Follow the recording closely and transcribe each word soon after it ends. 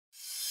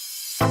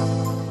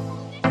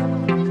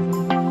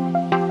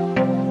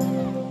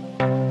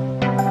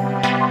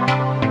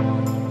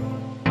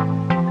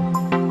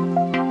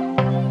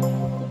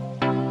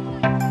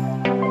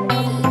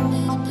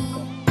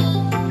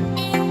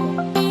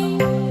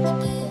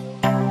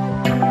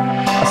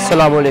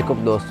अस्सलाम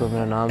वालेकुम दोस्तों,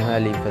 मेरा नाम है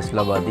अलीम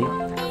फैसलाबादी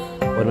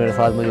और मेरे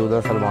साथ मौजूद है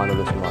सलमान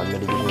और उस्मान,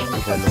 मेरी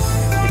यूनिवर्सिटी फैलो।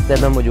 इस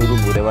टाइम मैं मौजूद हूँ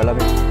बुरेवाला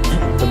में।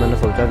 तो मैंने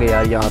सोचा कि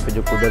यार यहाँ पे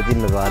जो कुदरती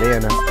नज़ारे हैं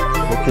ना,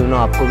 वो क्यों ना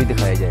आपको भी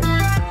दिखाए जाए।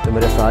 तो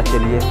मेरे साथ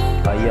चलिए,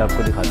 आइए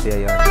आपको दिखाते हैं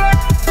यहाँ।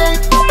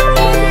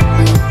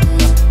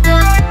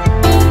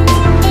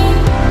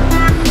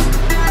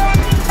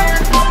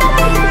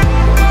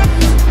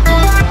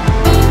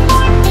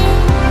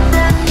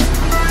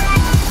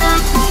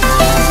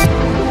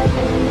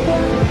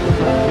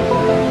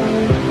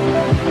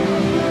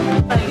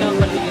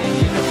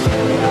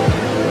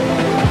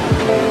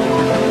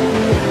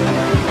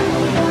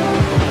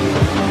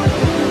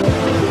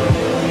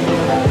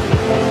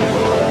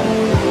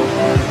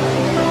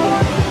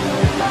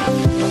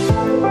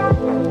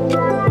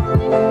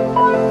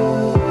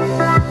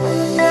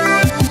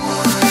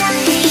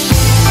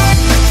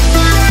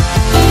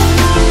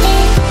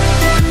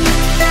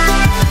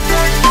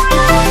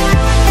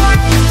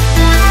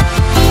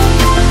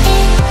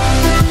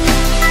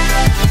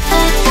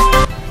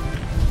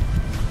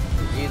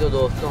 तो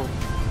दोस्तों,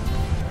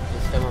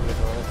 इस टाइम हमने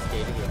थोड़ा सा स्टे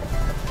किया,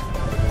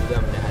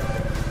 हमने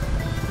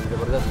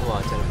ज़बरदस्त हवा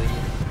चल रही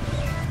है।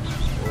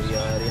 और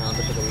यार यहाँ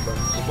पे तकरीबन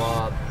सुबह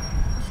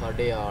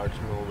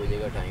 8:30-9 बजे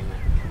का टाइम है।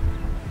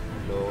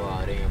 लोग आ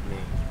रहे हैं अपने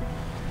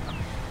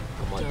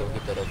कमातों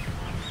की तरफ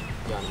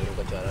जानवरों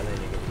का चारा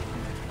लेने के लिए।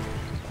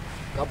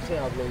 कब से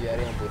आप लोग यार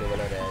यहाँ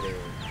बुरेवाला रह रहे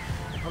हो?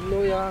 हम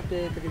लोग यहाँ पे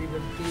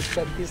तकरीबन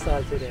 30-35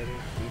 साल से रह रहे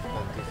हैं।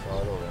 30-35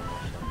 साल हो गए।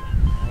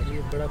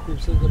 ये बड़ा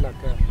खूबसूरत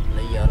इलाका है।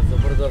 नहीं यार,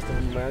 ज़बरदस्त।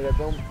 मैं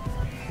कहता हूँ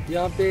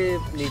यहाँ पे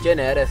नीचे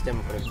नहर है, इस टाइम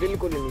पर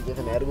बिल्कुल नीचे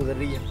से नहर गुजर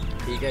रही है।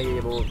 ठीक है, ये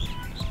वो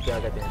क्या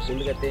कहते हैं, पुल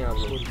कहते हैं आप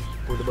लोग।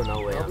 पुल बना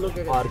हुआ है,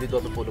 आरजी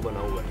तौर पर पुल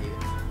बना हुआ है। ठीक है,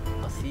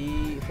 80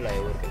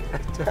 फ्लाईओवर के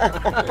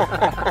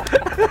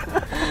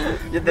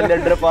ये दिल्ली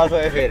अंडर पास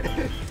हुए, फिर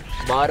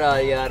बाहर आ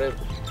यार,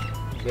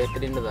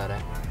 बेहतरीन नज़ारा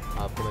है।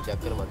 आपको मैं चेक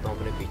करवाता हूँ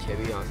अपने पीछे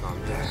भी, यहाँ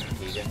सामने है।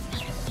 ठीक है,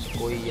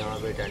 कोई यहाँ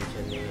पे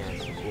टेंशन नहीं है,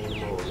 सुकून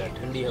माहौल है,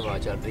 ठंडी हवा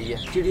चल रही है।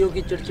 चिड़ियों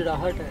की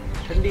चिड़चिड़ाहट है,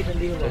 ठंडी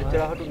ठंडी हवा,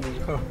 चिड़चिड़ाहट होती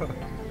है।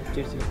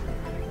 चिड़चिड़,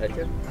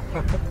 अच्छा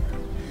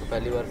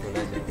पहली बार सुना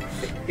है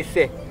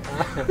इससे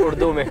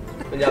उर्दू में।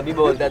 पंजाबी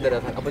बोलता है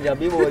दरअसल, अब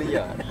पंजाबी बोल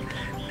यार।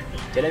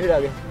 चले फिर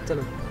आगे,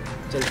 चलो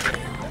चलो।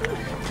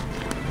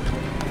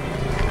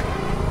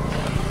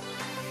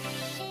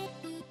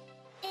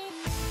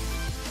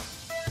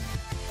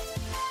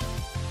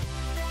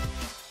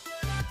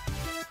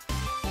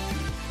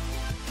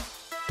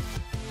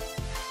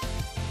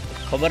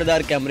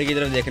 खबरदार कैमरे की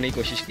तरफ देखने की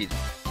कोशिश की।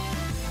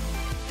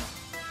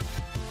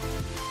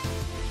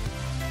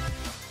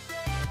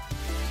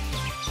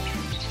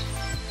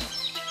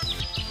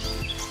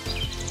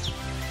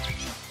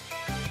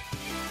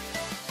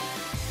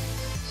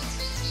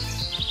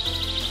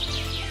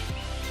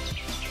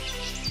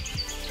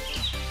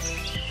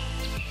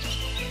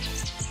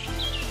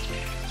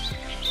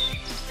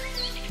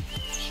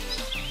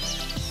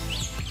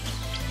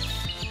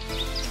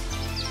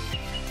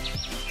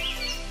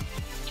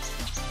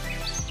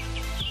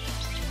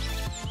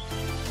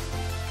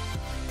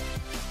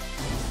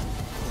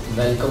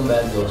 वेलकम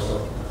बैक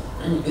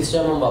दोस्तों। इस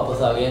टाइम हम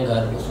वापस आ गए हैं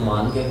घर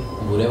उस्मान के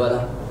बुरेवाला।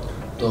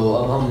 तो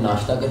अब हम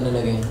नाश्ता करने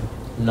लगे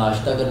हैं।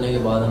 नाश्ता करने के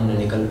बाद हमने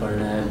निकल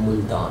पड़ना है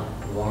मुल्तान,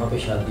 वहाँ पे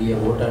शादी है,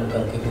 वो अटेंड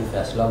करके फिर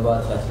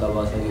फैसलाबाद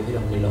से फिर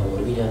हमने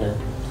लाहौर भी जाना है।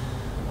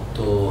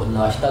 तो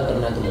नाश्ता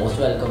करना है तो मोस्ट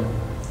वेलकम।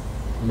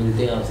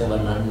 मिलते हैं आपसे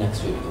वरना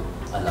नेक्स्ट वीडियो।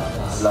 अल्लाह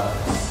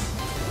हाफ़िज़।